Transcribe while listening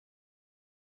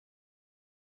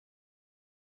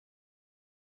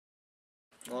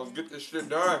Well, let's get this shit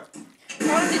done.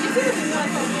 Oh, did you see the video I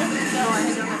told you? No, I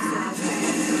don't have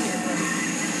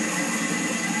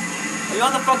Are you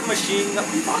on the fucking machine?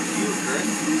 Fuck you, Chris.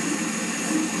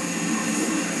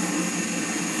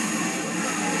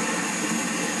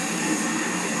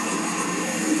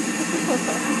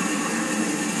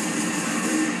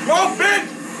 Come on, bitch!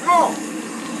 Come on!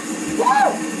 Woo!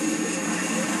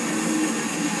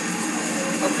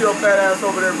 I see your fat ass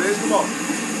over there, bitch. Come on.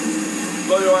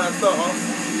 Blow your ass up, huh?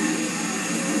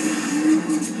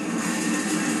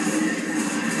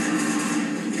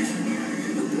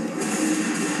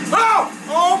 Oh!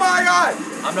 Oh my God!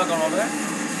 I'm not going over there.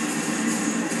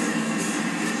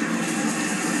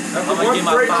 That's I'm what gonna one get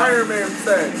my great fire. Iron Man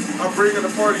said. I'm bringing the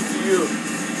party to you.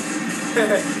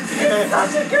 It's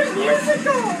such a good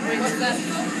musical! Wait, what's that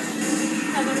called?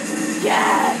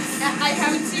 Yes! I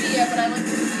haven't seen it yet, but I like to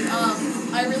see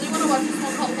I really want to watch this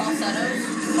one called Falsettos.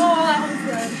 Oh, that one's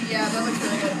good. Yeah, that looks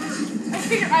really good.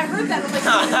 I heard that.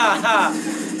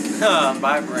 I'm like,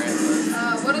 Bye, Brand.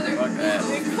 What other? Fuck that.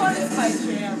 Big Fun is my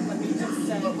jam, let me just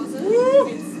say. What was it? Woo!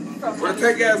 It's from Where the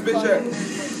take ass bitch at? I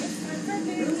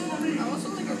also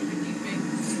like a really big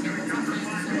Game of Thrones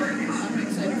fan, so I'm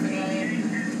excited for that.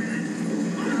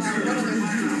 What other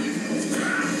musicals?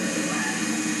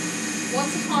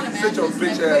 Once Upon a Sit your Madness.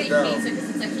 bitch ass Everybody down. hates it because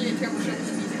it's actually a terrible show, but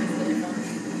the music is really fun.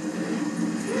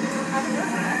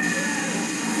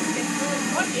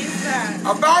 What is that? I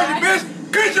found you, bitch!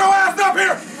 Get your ass up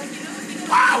here! Like, you know the thing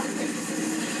Wow! with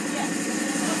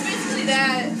it's basically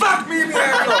that. Fuck me in the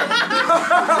asshole!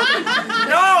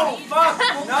 No! Fuck!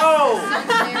 No!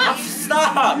 I'm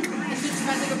stuck!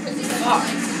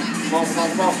 When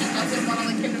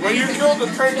When you kill the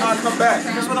tank, I'll come back.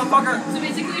 This motherfucker. So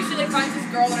basically, she like finds this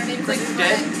girl and her name's like Chris is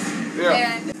Fred. dead?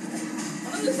 Yeah. And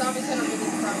one of the zombies had a really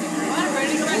problem. I'm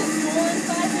ready to go back to school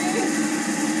inside me.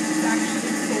 It's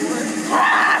actually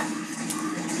four.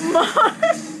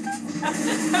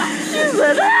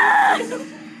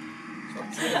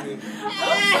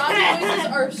 Zombie voices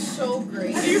are so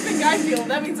great. How do you think I feel?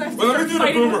 That means I have to Well, let me start do the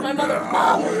fighting with boomer. my mother.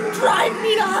 Mom, drive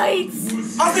me to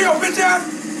heights! I'll see your bitch ass!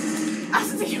 I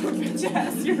see you, bitch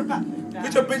ass. You're about to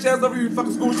Get your bitch ass over here, you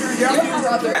fucking school shooter. Your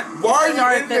brother. Why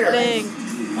are you in there?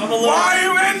 I'm a little. Why are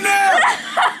you in there?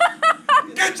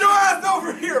 Get your ass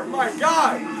over here, my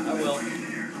God! I will.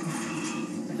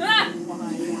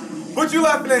 What you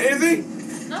laughing at, Izzy?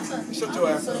 Nothing. Shut your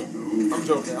ass up. I'm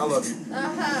joking, I love you.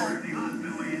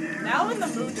 Now I'm in the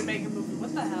mood to make a movie.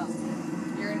 What the hell?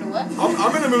 You're into what?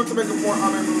 I'm in the mood to make a porn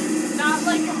movie. Not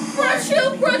like a Brush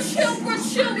chill.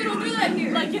 We don't do that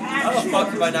here. like an How the actual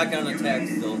fuck do I not get on the tag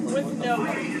still? with no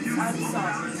trees. I'm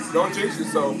sorry. Don't jinx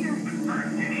yourself.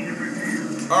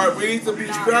 Alright, we need to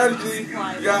be strategy. You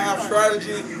gotta have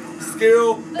strategy,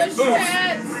 skill, The and boost.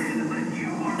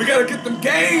 strats. We gotta get them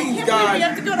gains, You guys.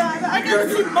 have to go to. I gotta gotta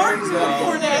see get Martin games before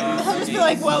out. that. I'll just be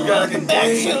like, well, You gotta welcome get back,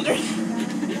 games. children.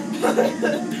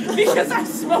 Because I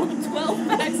smoked 12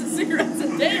 packs of cigarettes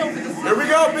a day over the summer. Here we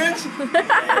go, bitch.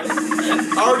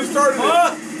 I already started it.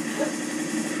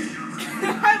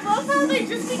 I love how they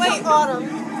just become... Wait, Autumn.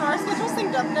 Are our schedules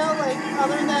synced up now? Like,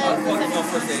 other than the fucking second no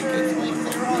first aid semester, kits. like,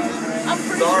 they're all good, right? I'm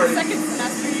pretty Sorry. sure second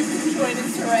semester you can join in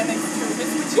ceramics too.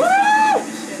 Which is Woo!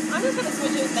 I'm just gonna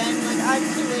switch it then. Like, I'm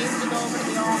too lazy to go over to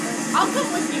the office. I'll come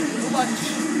with you for lunch.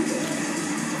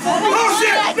 Oh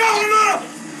shit! No!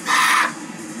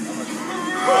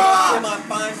 Come on,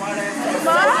 fine, white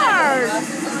ass.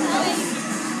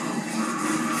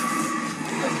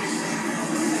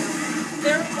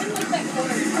 They're in like that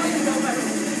corner. You probably know better.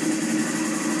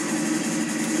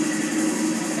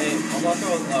 Hey, I'm gonna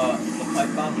throw the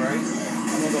pipe bomb, right?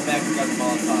 I'm gonna go back and get the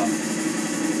Molotov.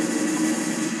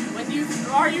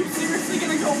 Are you seriously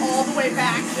gonna go all the way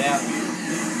back? Yeah.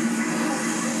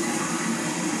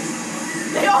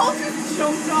 They all just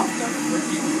jumped off the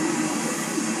freaking...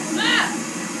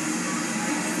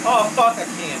 Oh, fuck, I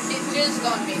can't. It jizzed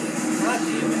on me. God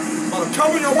damn it. I'm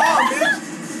cover your mom, bitch.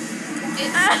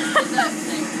 It jizzed that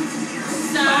thing.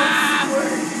 Stop.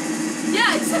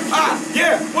 Yeah, it's Ah,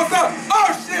 yeah. What's up? Oh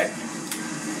shit.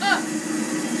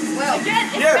 Well, Again,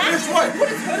 it's Yeah, back. bitch. What? Put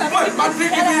his hood up. What? My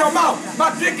dick is in your mouth. My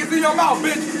dick is in your mouth,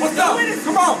 bitch. What's up?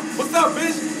 Come on. What's up,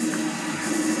 bitch?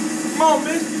 Come on,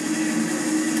 bitch.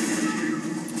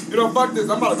 You know, fuck this.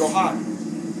 I'm about to go hot. you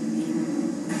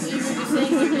were just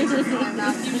saying your dick is in your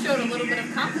mouth. You showed a little bit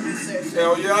of confidence there.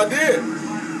 Hell yeah, I did.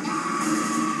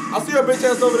 I see a bitch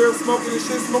ass over there smoking and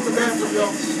shit, smoking bathroom, yo.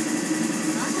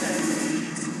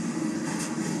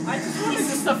 I just wanted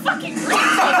just the fucking brain.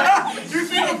 You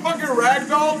see the fucking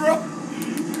ragdoll, bro?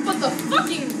 But the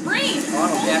fucking brain!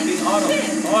 Autumn, Holy Daffy, Autumn,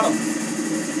 shit. Autumn.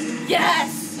 Yes!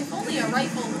 If only I a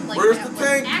rifle like Where's that the with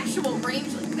tank? actual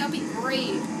range, like, that'd be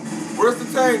great. Where's the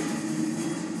tank?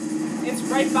 It's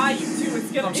right by you too.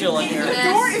 It's gonna. I'm chilling here. The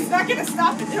door is not gonna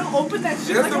stop it. It'll open that shit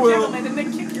Yes, like it a will. gentleman and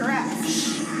then kick your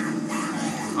ass.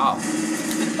 Oh.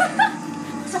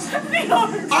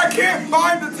 I can't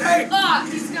find the tank. Ah,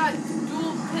 he's got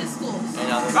dual pistols. And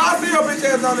now I see your bitch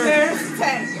ass down there. There's the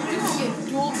tank. You don't get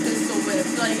dual pistol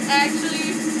whipped. Like,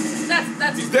 actually,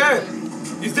 that's. He's dead.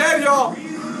 He's dead, y'all.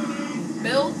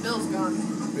 Bill's gone.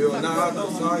 Bill Nye, the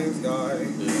science guy.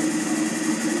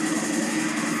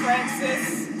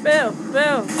 Francis. Bill.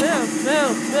 Bill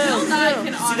Nye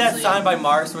can See that honestly. sign by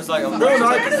Marx was like a Bill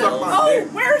Nye can suck my Oh, dick.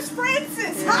 where's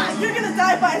Francis? Ha! You're gonna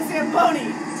die by a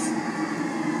Zamboni.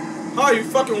 Hi, you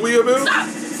fucking weeaboo.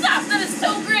 Stop! That is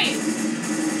so great.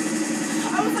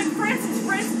 I was like, Francis,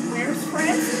 where's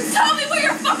Francis? Tell me where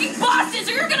your fucking boss is,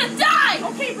 or you're gonna die.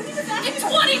 Okay, but he was asking. In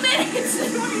 20 minutes.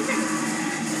 20 minutes.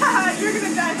 Haha, you're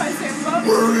gonna die by Zamboni.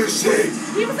 Where is she?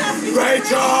 He was asking.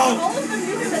 Rachel! All of them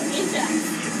knew him as Ajax.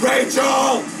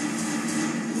 Rachel!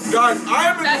 Guys, I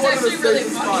am in That's one of the actually really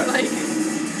safest funny. spots. Like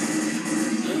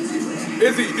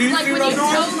Izzy, do you see when what I'm you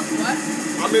doing? tell what?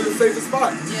 I'm in the safest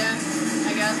spot. Yeah,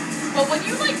 I guess. But when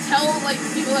you like tell like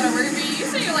people that are working for you, you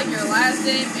say you're like your last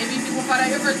name. Maybe people find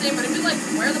out your first name, but if you're like,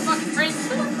 where the fuck is Francis?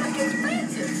 Who the fuck is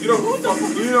Francis? You know who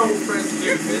Francis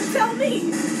is, bitch. Tell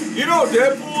me. You know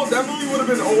Deadpool, that movie would have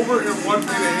been over in one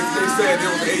minute if they said it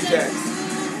was Ajax.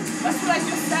 That's what I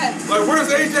just said. Like, where's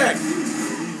Ajax?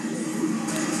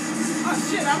 Oh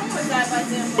shit, I'm gonna die by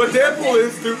Zamboni. But Deadpool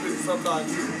is stupid sometimes.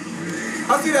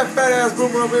 I see that fat ass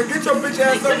boomer over here. Get your bitch They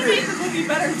ass could up have made here. the movie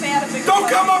better if they had a bigger Don't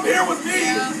budget. come up here with me!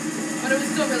 Yeah, but it was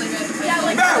still really good. Yeah,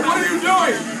 like- Matt, what are you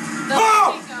doing? The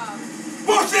Oh! fucking,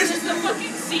 Bullshit! there's the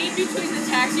fucking scene between the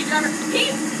taxi driver. He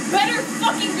better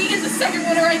fucking be in the second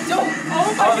one, or I don't.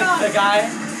 Oh my Oh, god. the guy?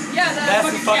 Yeah, that That's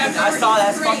fucking fucking, cab I driver, saw he's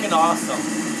that's great. fucking awesome.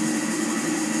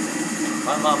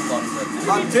 My mom loves it.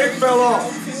 My dick fell off.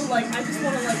 Too, like, I just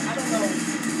wanna like, I don't know.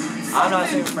 I'm not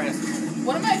saying Francis.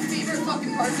 One of my favorite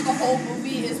fucking parts of the whole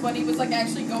movie is when he was like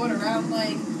actually going around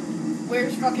like,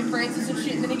 where's fucking Francis and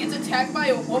shit, and then he gets attacked by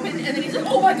a woman, and then he's like,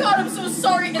 oh my god, I'm so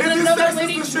sorry, and Is then it another sexist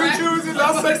lady to shoot you? Is it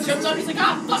not fucking sexist? jumps on, he's like,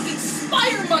 ah, fucking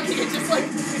spider monkey, and just like,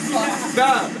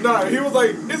 fuck. Nah, he was like,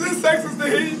 is it sexist to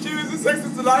hit you? Is it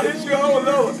sexist to not hit you? I don't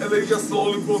know. And then he just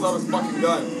slowly pulls out his fucking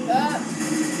gun.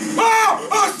 Oh!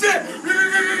 Oh shit!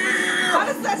 How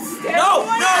does that stand? No!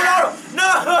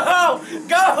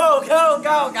 Go! Go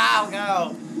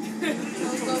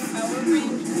Power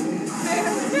Range.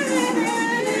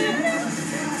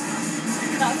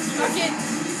 Fucking,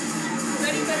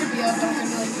 Betty better be up, I'm gonna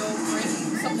be like, yo, bring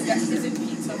something that isn't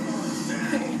pizza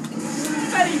home.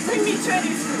 Betty, bring me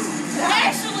Chinese food.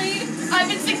 Actually, I've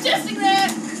been suggesting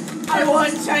that. I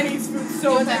want Chinese food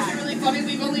so It's actually bad. really funny.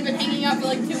 We've only been hanging out for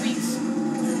like 2 weeks.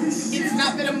 It's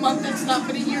not been a month. It's not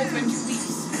been a year. It's been 2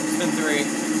 weeks. It's been 3.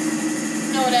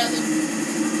 No, it hasn't.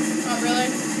 Oh, really?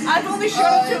 I've only showed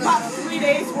up to yeah, about no. 3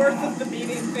 days worth of the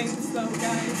meeting things though,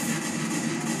 guys.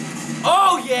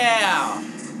 Oh yeah!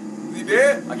 He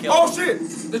dead? I killed Oh him. shit!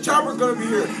 The chopper's gonna be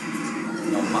here.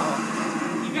 Oh wow.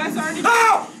 You guys already.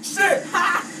 Oh! Shit!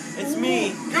 Ha! It's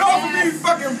me. Get off of me, you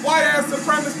fucking white ass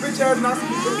supremacist bitch ass Nazi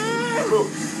bitch.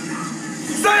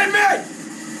 Save me!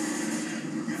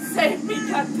 Save me,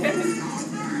 goddammit.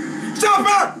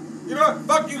 Chopper! You know what?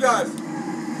 Fuck you guys.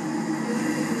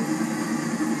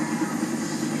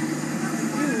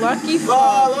 You lucky La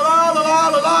fuck. la la la la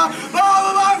la la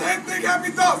la la think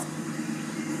happy thoughts.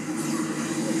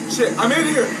 Shit, I'm in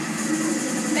here.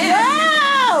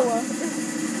 No!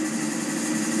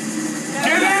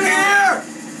 Get in here!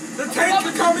 The tank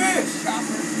can come in!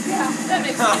 Yeah. That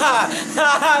makes sense.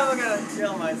 I'm gonna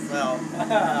kill myself.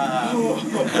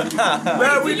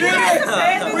 Man, we did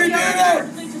it! We did it!